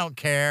 I'm like, I don't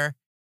care,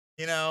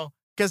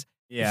 because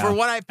for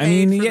what I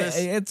paid for this.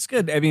 It's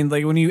good. I mean,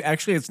 like when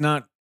it's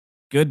not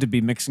good to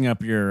be mixing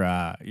up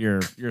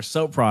your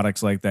soap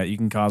products like that. You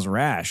can cause a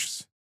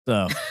rash.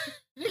 So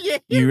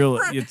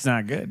it's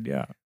not good.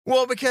 Yeah.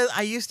 Well, because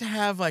I used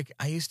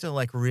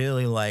to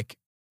really like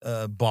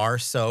bar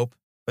soap,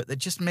 but it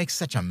just makes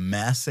such a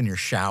mess in your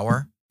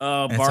shower.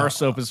 Bar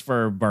soap is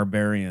for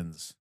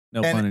barbarians.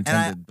 No pun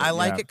intended. And I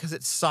like it because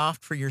it's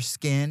soft for your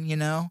skin,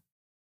 Yeah.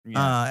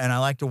 And I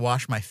like to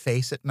wash my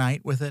face at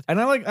night with it. And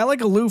I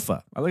like a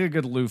loofah. I like a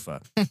good loofah.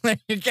 There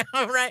you go,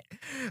 right?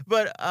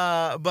 But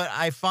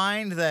I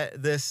find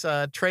that this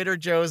Trader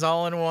Joe's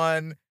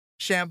all-in-one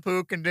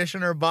shampoo,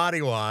 conditioner,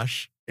 body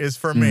wash is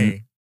for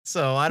me.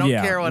 So I don't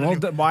care what.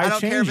 I don't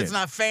care if it's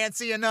not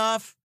fancy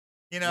enough.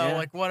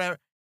 Like whatever.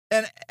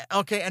 And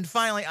okay, and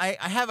finally, I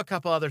have a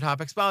couple other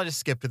topics, but I'll just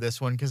skip to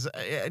this one because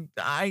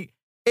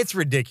it's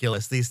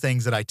ridiculous, these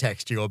things that I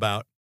text you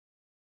about.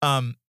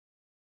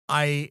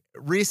 I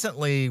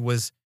recently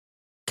was,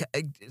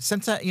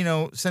 since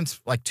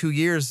like 2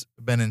 years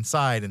been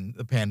inside and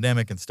the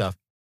pandemic and stuff,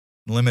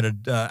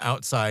 limited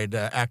outside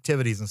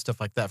activities and stuff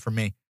like that for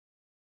me.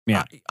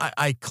 Yeah.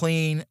 I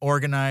clean,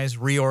 organize,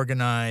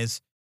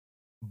 reorganize,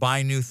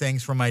 buy new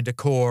things for my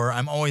decor.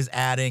 I'm always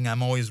adding,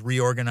 I'm always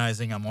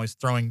reorganizing, I'm always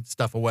throwing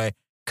stuff away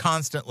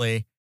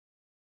constantly.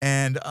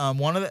 And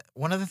one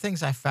of the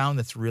things I found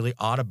that's really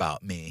odd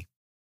about me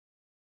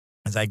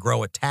is I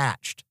grow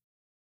attached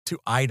to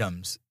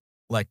items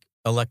like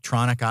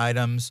electronic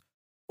items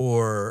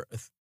or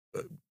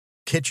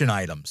kitchen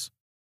items.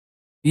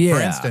 Yeah.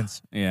 For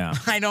instance, yeah.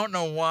 I don't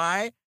know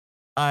why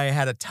I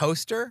had a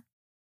toaster.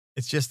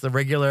 It's just the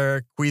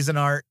regular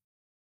Cuisinart,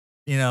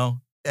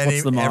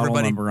 What's the model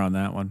number on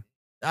that one?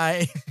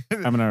 I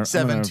I'm gonna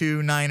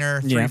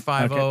 729er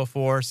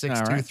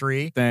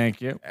 3504623.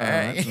 Thank you.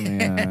 Let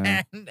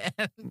me,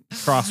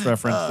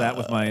 cross-reference that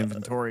with my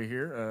inventory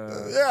here.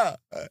 Yeah,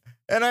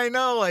 and I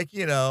know, like,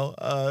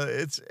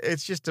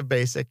 it's just a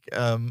basic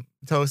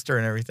toaster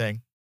and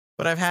everything,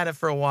 but I've had it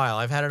for a while.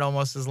 I've had it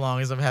almost as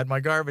long as I've had my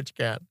garbage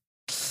can.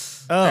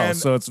 Oh,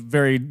 so it's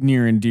very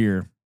near and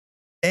dear.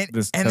 And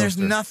there's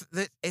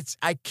nothing.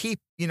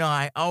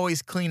 I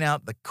always clean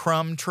out the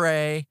crumb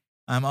tray.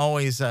 I'm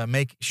always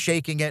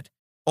shaking it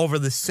over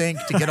the sink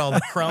to get all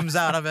the crumbs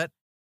out of it.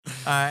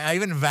 I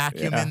even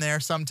vacuum in there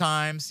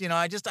sometimes.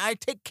 I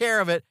take care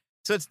of it,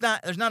 so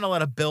there's not a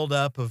lot of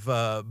buildup of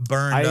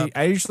burned up.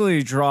 I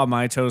usually draw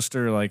my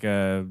toaster like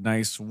a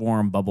nice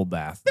warm bubble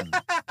bath.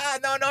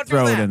 No, don't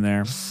throw do it that. in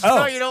there. Oh,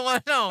 no, you don't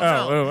want to.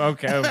 No.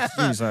 Okay. Oh,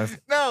 Jesus.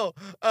 No,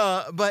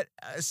 but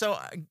so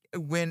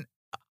when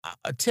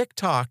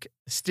TikTok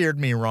steered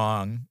me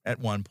wrong at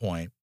one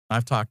point,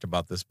 I've talked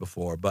about this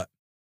before, but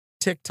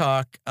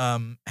TikTok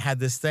had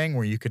this thing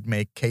where you could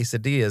make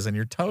quesadillas in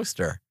your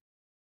toaster.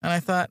 And I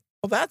thought,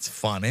 well, that's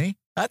funny.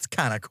 That's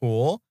kind of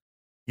cool.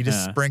 You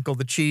just sprinkle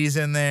the cheese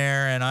in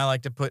there, and I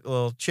like to put a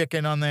little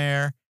chicken on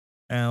there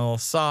and a little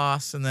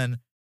sauce, and then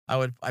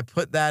I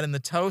put that in the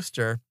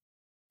toaster.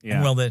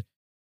 Yeah. And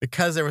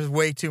because there was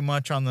way too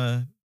much on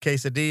the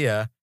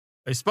quesadilla,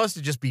 it was supposed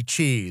to just be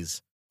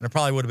cheese, and it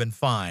probably would have been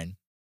fine.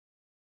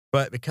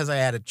 But because I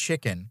added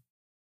chicken,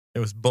 it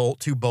was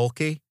too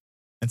bulky,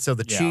 and so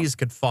the cheese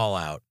could fall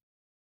out.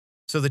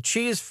 So the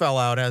cheese fell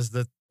out as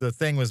the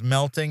thing was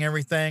melting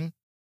everything,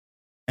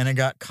 and it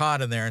got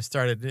caught in there and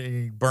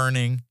started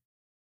burning.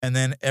 And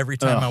then every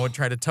time I would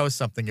try to toast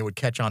something, it would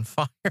catch on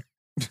fire. It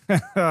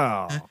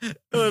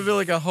would be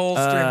like a whole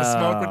stream of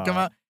smoke would come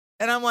out.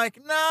 And I'm like,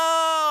 no,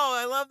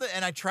 I love that.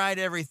 And I tried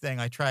everything.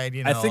 I tried,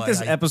 I think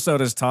this episode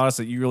has taught us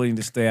that you really need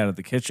to stay out of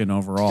the kitchen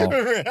overall.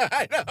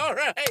 I know,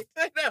 right?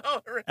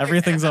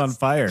 Everything's on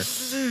fire.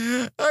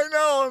 I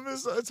know.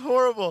 It's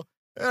horrible.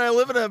 And I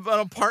live in an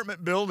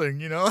apartment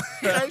building, I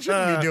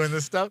shouldn't be doing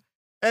this stuff.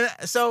 And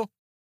so,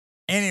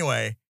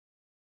 anyway,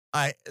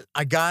 I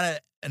got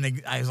it.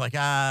 And I was like,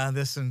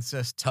 this is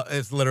just,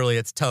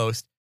 it's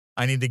toast.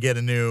 I need to get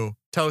a new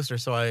toaster.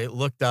 So I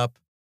looked up,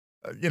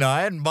 I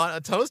hadn't bought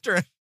a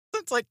toaster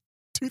since like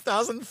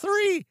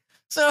 2003.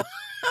 So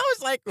I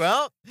was like,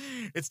 well,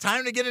 it's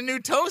time to get a new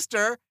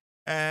toaster.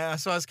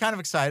 So I was kind of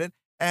excited.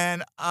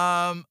 And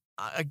I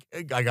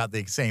got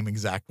the same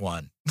exact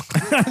one.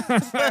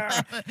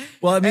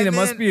 Well, I mean, it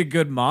must be a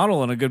good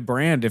model and a good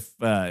brand if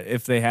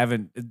they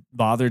haven't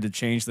bothered to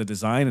change the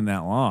design in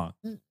that long.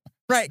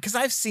 Right, because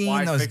I've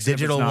seen those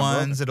digital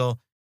ones that'll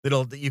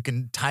you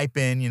can type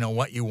in,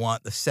 what you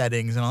want, the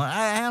settings, and all.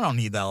 I don't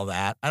need all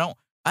that. I don't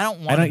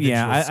want.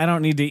 I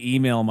don't need to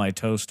email my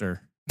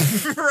toaster.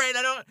 Right,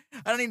 I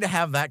don't need to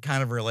have that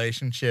kind of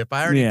relationship.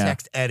 I already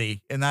text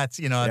Eddie, and that's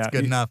that's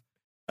good enough.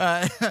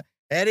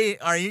 Eddie,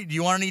 do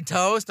you want to need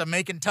toast? I'm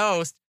making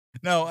toast.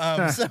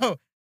 No, so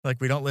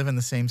like we don't live in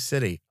the same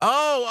city.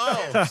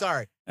 Oh,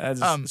 sorry.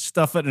 Just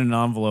stuff it in an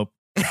envelope.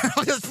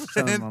 I'll just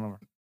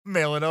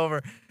mail it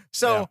over.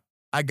 So.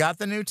 I got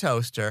the new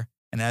toaster,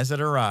 and as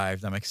it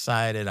arrived, I'm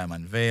excited. I'm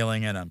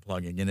unveiling it. I'm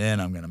plugging it in.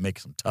 I'm going to make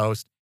some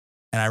toast.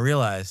 And I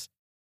realized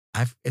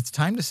it's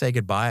time to say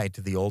goodbye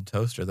to the old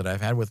toaster that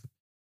I've had with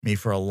me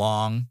for a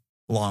long,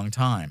 long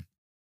time.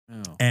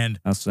 Oh, and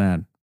that's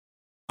sad.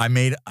 I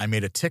made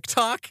a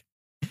TikTok.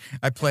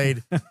 I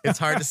played It's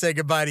Hard to Say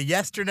Goodbye to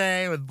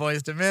Yesterday with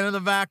Boyz II Men in the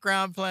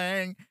background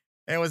playing.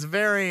 It was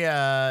very,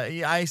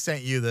 I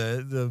sent you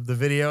the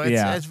video.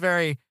 It's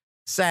very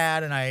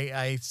sad, and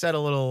I said a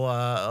little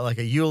like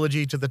a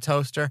eulogy to the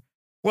toaster.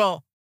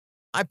 Well,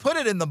 I put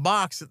it in the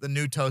box that the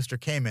new toaster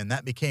came in.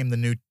 That became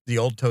the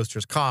old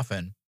toaster's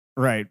coffin.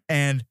 Right.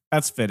 And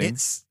that's fitting.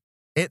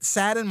 It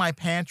sat in my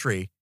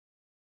pantry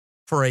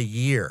for a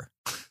year.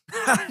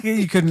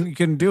 You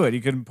couldn't do it.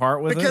 You couldn't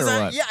part with it or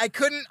what? Yeah, I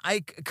couldn't.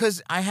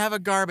 Because I have a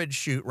garbage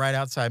chute right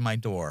outside my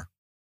door.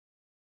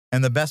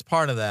 And the best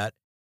part of that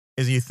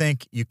is you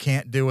think you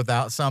can't do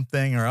without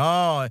something,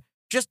 or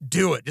just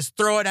do it. Just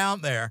throw it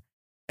out there.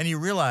 And you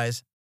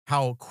realize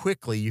how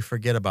quickly you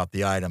forget about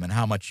the item and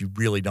how much you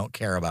really don't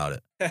care about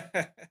it.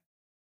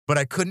 But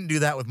I couldn't do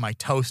that with my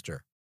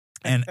toaster.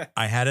 And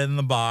I had it in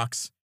the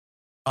box.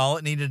 All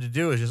it needed to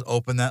do is just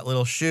open that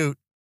little chute,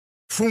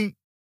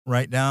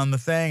 right down the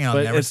thing.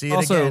 I'll never see it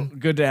again. It's also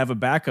good to have a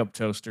backup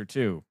toaster,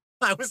 too.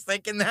 I was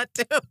thinking that,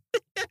 too.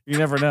 You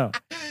never know.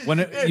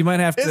 You might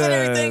have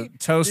to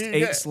toast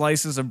 8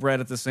 slices of bread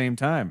at the same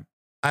time.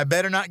 I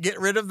better not get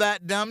rid of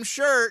that dumb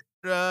shirt.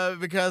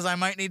 Because I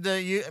might need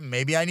to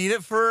maybe I need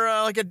it for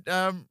like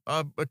a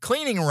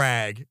cleaning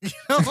rag.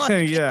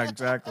 Yeah,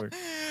 exactly.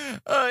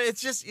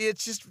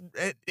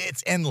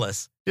 It's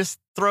endless. Just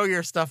throw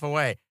your stuff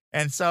away.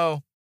 And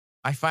so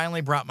I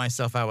finally brought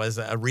myself. I was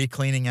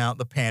re-cleaning out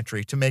the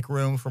pantry to make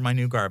room for my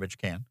new garbage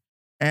can,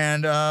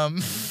 and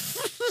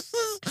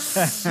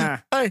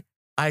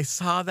I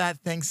saw that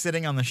thing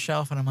sitting on the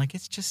shelf, and I'm like,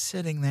 it's just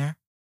sitting there,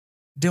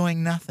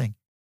 doing nothing.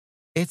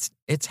 It's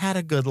had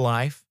a good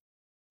life.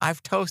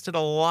 I've toasted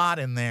a lot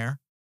in there.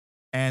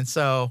 And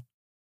so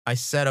I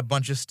set a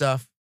bunch of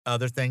stuff,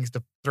 other things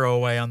to throw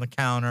away on the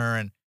counter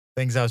and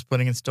things I was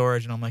putting in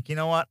storage. And I'm like, you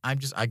know what? I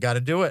got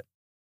to do it.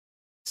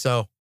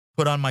 So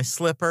put on my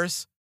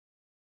slippers,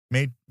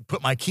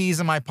 put my keys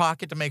in my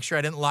pocket to make sure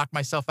I didn't lock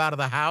myself out of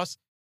the house,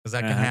 because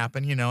that can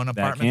happen, in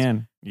apartments. That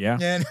can, yeah.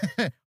 And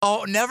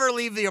never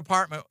leave the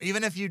apartment,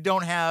 even if you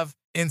don't have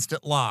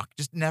instant lock.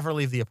 Just never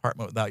leave the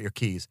apartment without your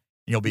keys.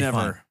 You'll be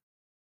fine.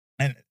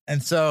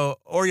 And so,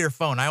 or your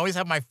phone. I always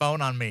have my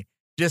phone on me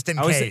just in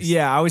case.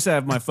 I always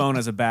have my phone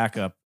as a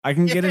backup. I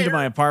can get into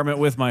my apartment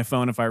with my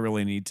phone if I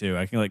really need to.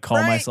 I can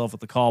call myself at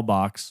the call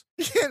box.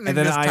 and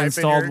then I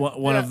installed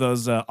one of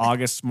those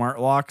August smart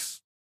locks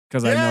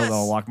because I know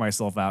they'll lock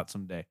myself out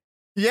someday.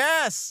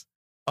 Yes.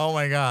 Oh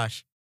my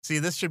gosh. See,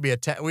 this should be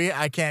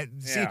I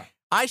can't see.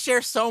 I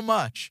share so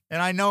much,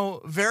 and I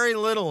know very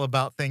little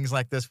about things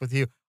like this with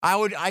you.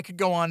 I could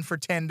go on for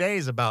 10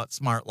 days about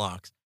smart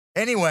locks.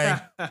 Anyway,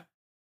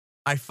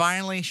 I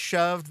finally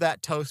shoved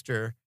that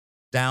toaster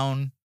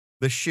down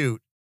the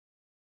chute,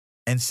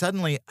 and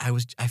suddenly I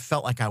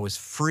felt like I was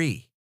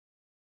free.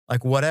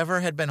 Like whatever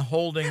had been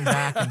holding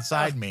back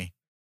inside me.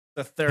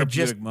 The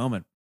therapeutic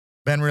moment.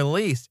 Been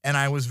released, and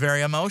I was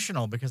very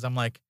emotional because I'm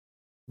like,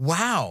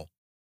 wow,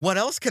 what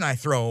else can I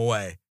throw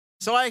away?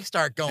 So I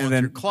start going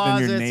through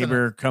closets. Then your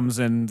neighbor comes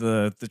in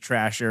the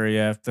trash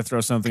area to throw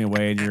something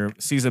away, and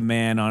sees a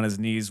man on his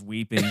knees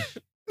weeping.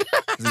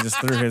 He just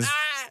threw his.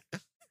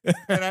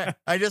 And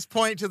I just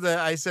point to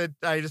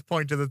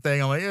the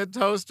thing. I'm like, a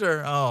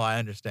toaster. Oh, I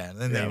understand.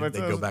 And then they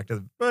go back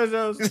to the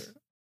toaster.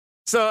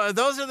 So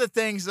those are the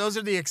things. Those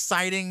are the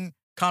exciting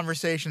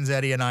conversations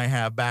Eddie and I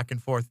have back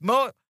and forth.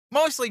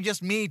 Mostly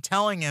just me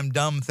telling him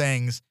dumb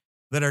things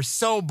that are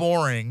so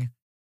boring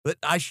that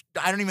I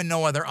don't even know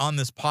why they're on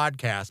this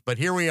podcast, but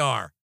here we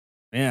are.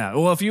 Yeah.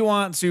 Well, if you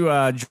want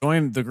to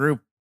join the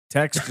group,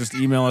 just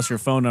email us your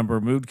phone number,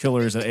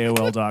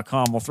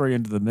 moodkillers@aol.com. We'll throw you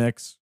into the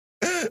mix.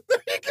 There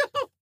you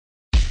go.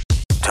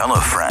 Tell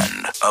a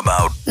friend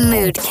about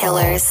Mood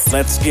Killers.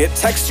 Let's get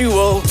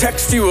textual.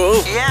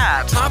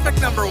 Yeah. Topic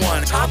number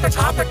one.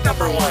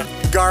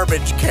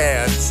 Garbage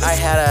cans. I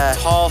had a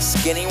tall,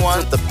 skinny one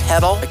with the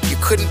pedal. You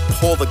couldn't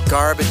pull the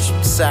garbage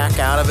sack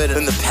out of it,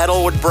 and the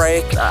pedal would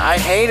break. I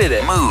hated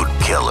it. Mood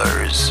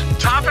Killers.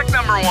 Topic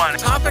number one.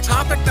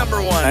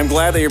 I'm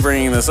glad that you're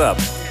bringing this up.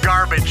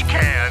 Garbage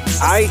cans.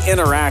 I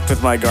interact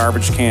with my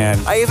garbage can.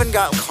 I even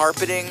got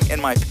carpeting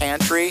in my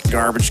pantry.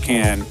 Garbage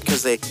can.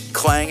 Because they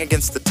clang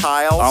against the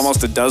tiles.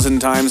 Almost a dozen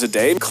times a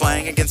day.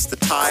 Clang against the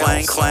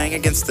tiles. Clang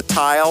against the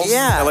tiles.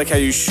 Yeah. I like how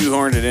you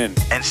shoehorned it in.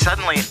 And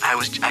suddenly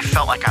I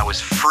felt like I was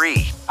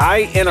free.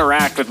 I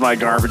interact with my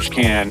garbage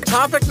can.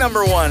 Topic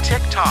number one.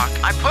 TikTok.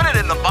 I put it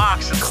in the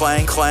box.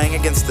 Clang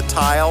against the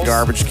tiles.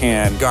 Garbage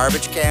can.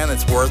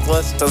 It's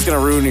worthless. So it's going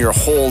to ruin your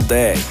whole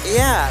day.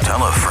 Yeah.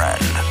 Tell a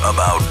friend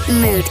about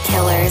Mood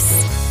Killers.